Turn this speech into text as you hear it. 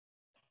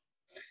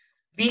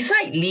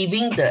Besides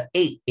leaving the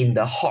egg in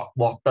the hot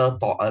water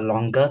for a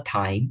longer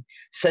time,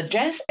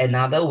 suggest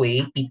another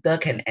way Peter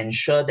can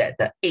ensure that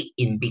the egg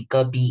in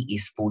beaker B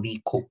is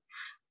fully cooked.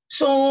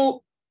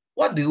 So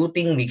what do you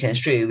think we can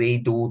straight away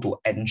do to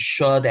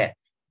ensure that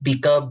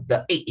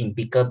the egg in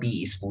beaker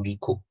B is fully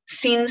cooked?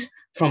 Since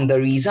from the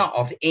result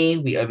of A,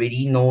 we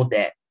already know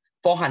that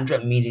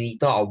 400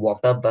 milliliter of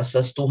water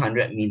versus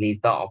 200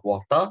 milliliter of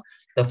water,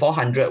 the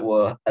 400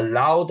 will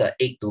allow the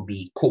egg to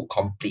be cooked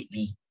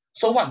completely.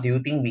 So what do you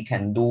think we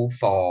can do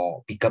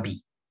for beaker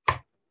B?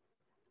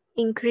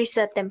 Increase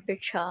the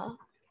temperature.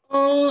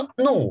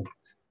 No.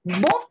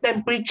 Both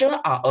temperature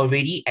are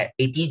already at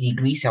 80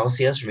 degrees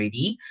Celsius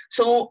already.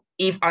 So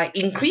if I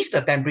increase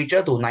the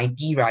temperature to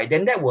 90, right,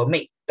 then that will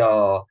make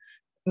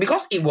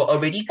because it will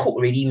already cook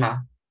already, ma.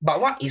 But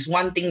what is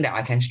one thing that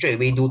I can straight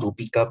away do to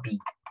beaker B?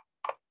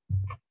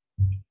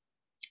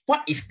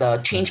 What is the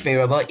change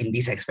variable in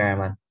this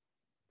experiment?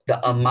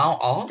 The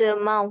amount of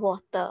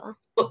water.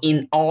 So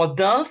in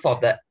order for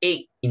the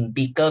egg in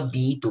beaker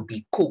B to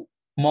be cooked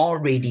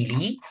more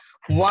readily,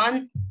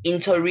 one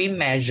interim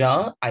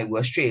measure I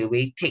will straight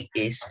away take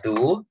is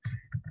to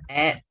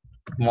add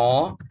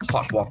more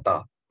hot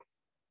water.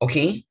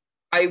 Okay,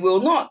 I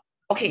will not.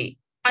 Okay,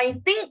 I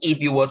think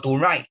if you were to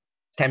write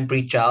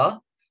temperature,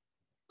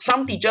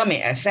 some teacher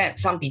may accept,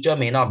 some teacher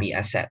may not be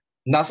accept.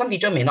 Now, some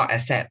teacher may not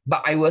accept,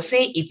 but I will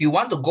say if you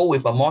want to go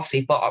with a more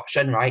safer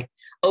option, right,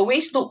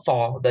 always look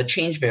for the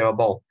change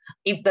variable.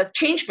 If the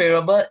change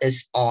variable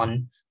is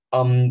on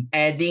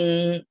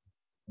adding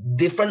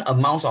different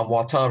amounts of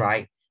water,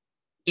 right,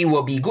 it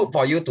will be good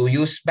for you to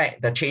use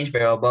back the change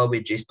variable,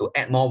 which is to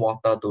add more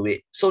water to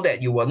it, so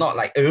that you will not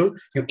like, you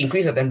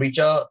increase the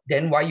temperature,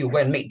 then why you go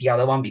and make the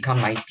other one become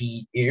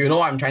 90? You know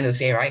what I'm trying to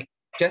say, right?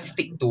 Just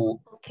stick to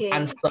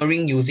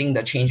answering using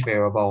the change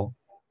variable.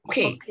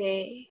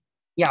 Okay.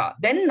 Yeah,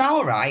 then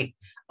now, right,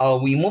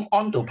 we move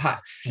on to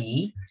part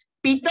C.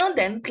 Peter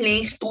then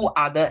placed two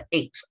other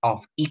eggs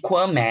of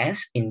equal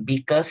mass in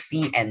beaker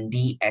C and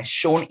D as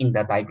shown in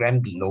the diagram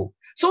below.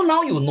 So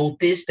now you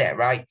notice that,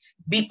 right,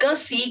 beaker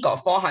C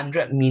got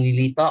 400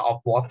 milliliter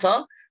of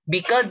water,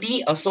 beaker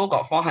D also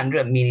got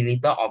 400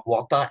 milliliter of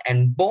water,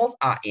 and both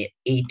are at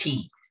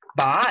 80.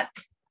 But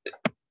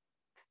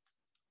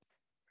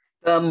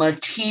the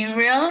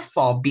material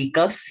for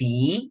beaker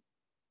C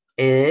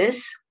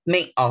is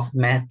made of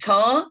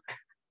metal,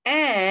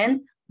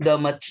 and the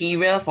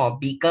material for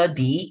beaker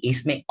D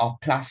is made of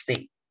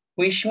plastic,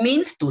 which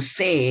means to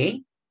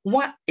say,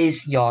 what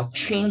is your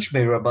change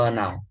variable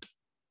now?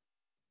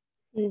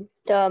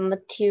 The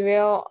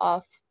material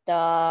of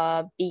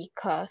the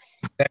beakers.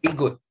 Very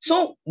good.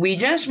 So we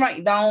just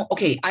write down,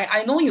 okay,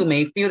 I know you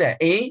may feel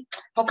that,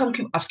 how come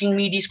keep asking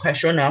me this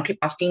question now? Keep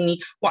asking me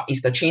what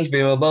is the change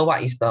variable,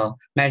 what is the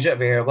measured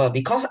variable?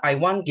 Because I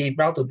want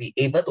Gabriel to be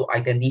able to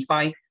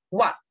identify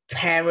what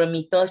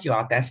parameters you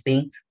are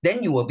testing,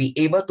 then you will be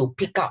able to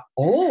pick up,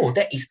 oh,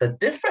 that is the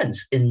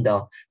difference in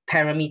the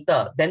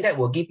parameter. Then that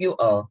will give you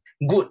a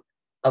good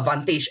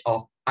advantage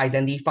of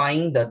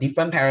identifying the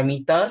different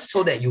parameters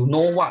so that you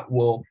know what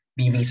will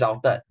be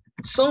resulted.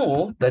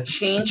 So the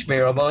change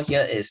variable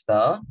here is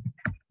the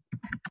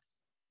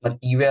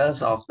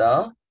materials of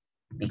the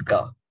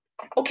beaker.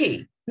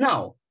 Okay,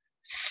 now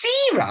C,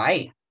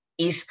 right,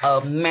 is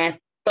a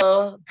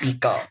metal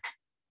beaker.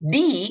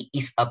 D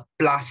is a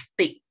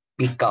plastic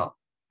beaker.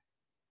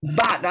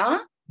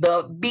 But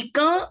the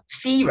beaker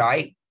C,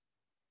 right,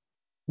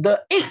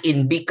 the egg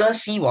in beaker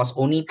C was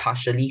only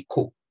partially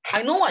cooked.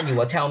 I know what you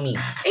will tell me.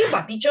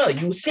 But teacher,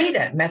 you say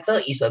that metal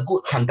is a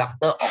good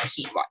conductor of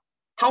heat, right?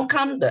 How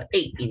come the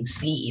egg in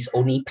C is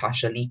only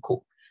partially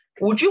cooked?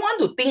 Would you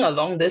want to think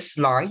along this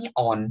line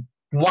on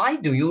why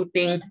do you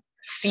think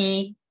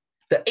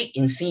the egg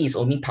in C is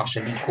only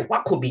partially cooked?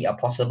 What could be a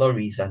possible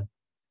reason?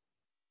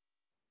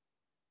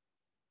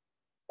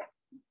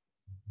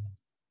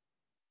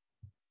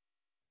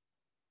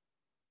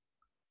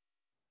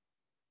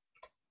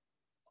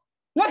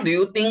 What do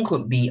you think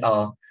could be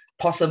a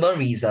possible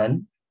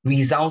reason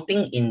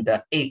resulting in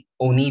the egg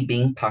only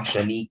being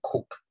partially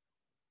cooked?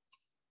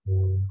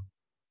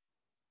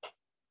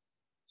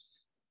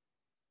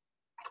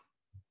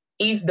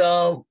 If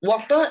the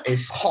water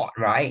is hot,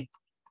 right,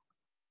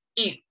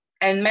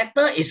 and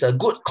metal is a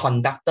good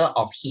conductor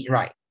of heat,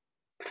 right,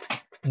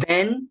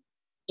 then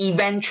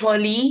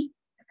eventually,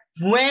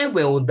 where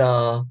will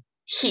the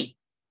heat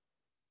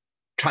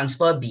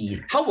transfer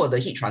be? How will the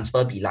heat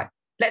transfer be like?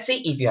 Let's say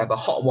if you have a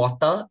hot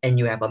water and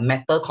you have a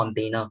metal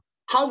container,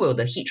 how will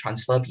the heat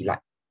transfer be like?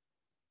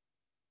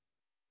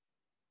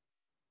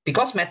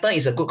 Because metal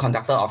is a good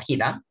conductor of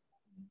heat, Hot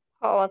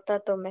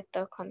water to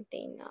metal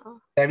container.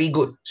 Very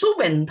good. So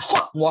when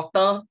hot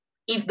water,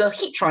 if the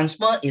heat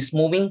transfer is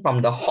moving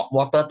from the hot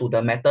water to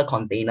the metal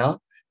container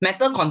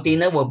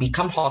will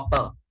become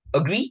hotter.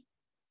 Agree?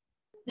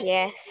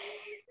 Yes.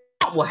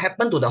 What will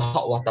happen to the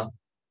hot water?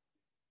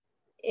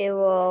 It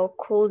will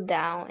cool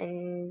down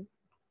and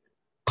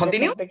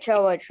Continue? the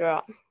temperature will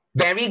drop.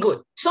 Very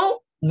good.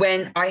 So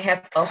when I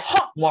have a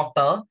hot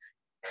water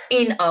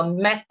in a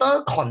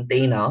metal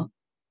container,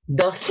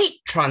 the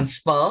heat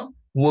transfer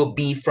will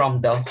be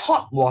from the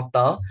hot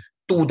water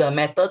to the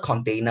metal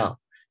container,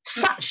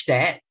 such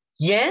that,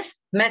 yes,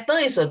 metal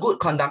is a good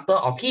conductor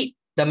of heat.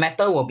 The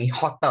metal will be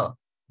hotter,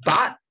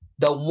 but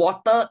the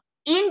water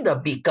in the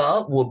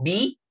beaker will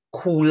be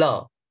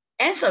cooler.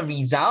 As a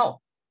result,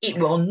 it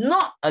will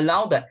not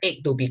allow the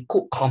egg to be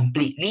cooked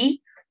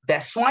completely.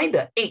 That's why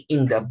the egg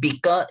in the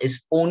beaker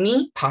is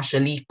only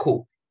partially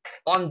cooked.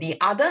 On the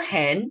other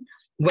hand,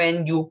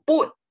 when you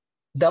put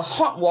the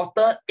hot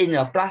water in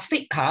a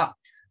plastic cup,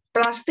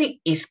 plastic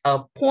is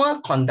a poor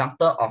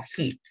conductor of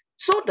heat.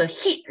 So the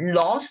heat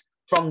loss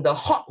from the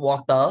hot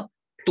water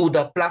to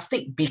the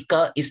plastic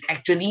beaker is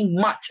actually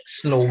much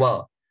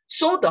slower.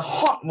 So the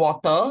hot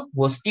water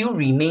will still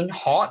remain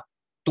hot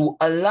to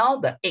allow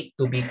the egg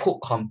to be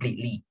cooked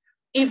completely.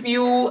 If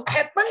you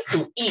happen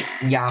to eat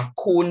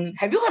Ya-Kun,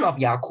 have you heard of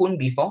Ya-Kun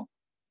before?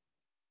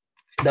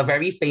 The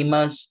very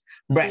famous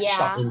bread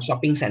shop in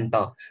shopping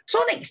center. So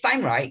next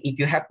time, right, if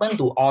you happen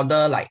to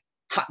order like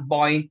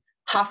half-boiled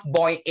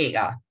egg,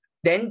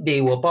 then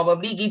they will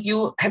probably give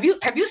you, have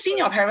you seen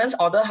your parents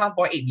order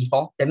half-boiled egg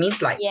before? That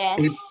means like,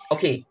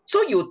 okay,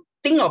 so you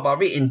think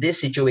about it in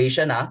this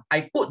situation,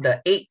 I put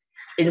the egg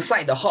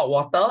inside the hot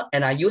water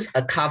and I use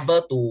a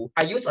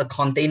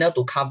container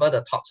to cover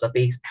the top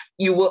surface.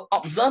 You will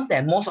observe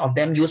that most of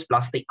them use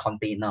plastic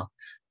container,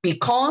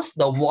 because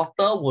the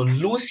water will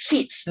lose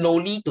heat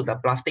slowly to the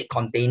plastic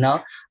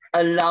container,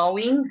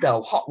 allowing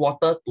the hot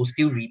water to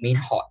still remain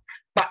hot.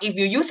 But if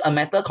you use a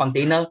metal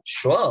container,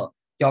 sure,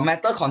 your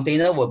metal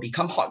container will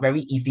become hot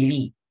very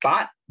easily,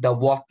 but the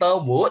water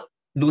would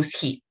lose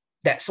heat.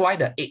 That's why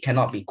the egg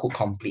cannot be cooked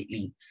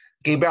completely.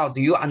 Gabriel, do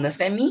you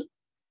understand me?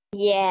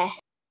 Yes.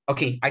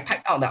 Okay, I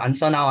typed out the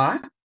answer now.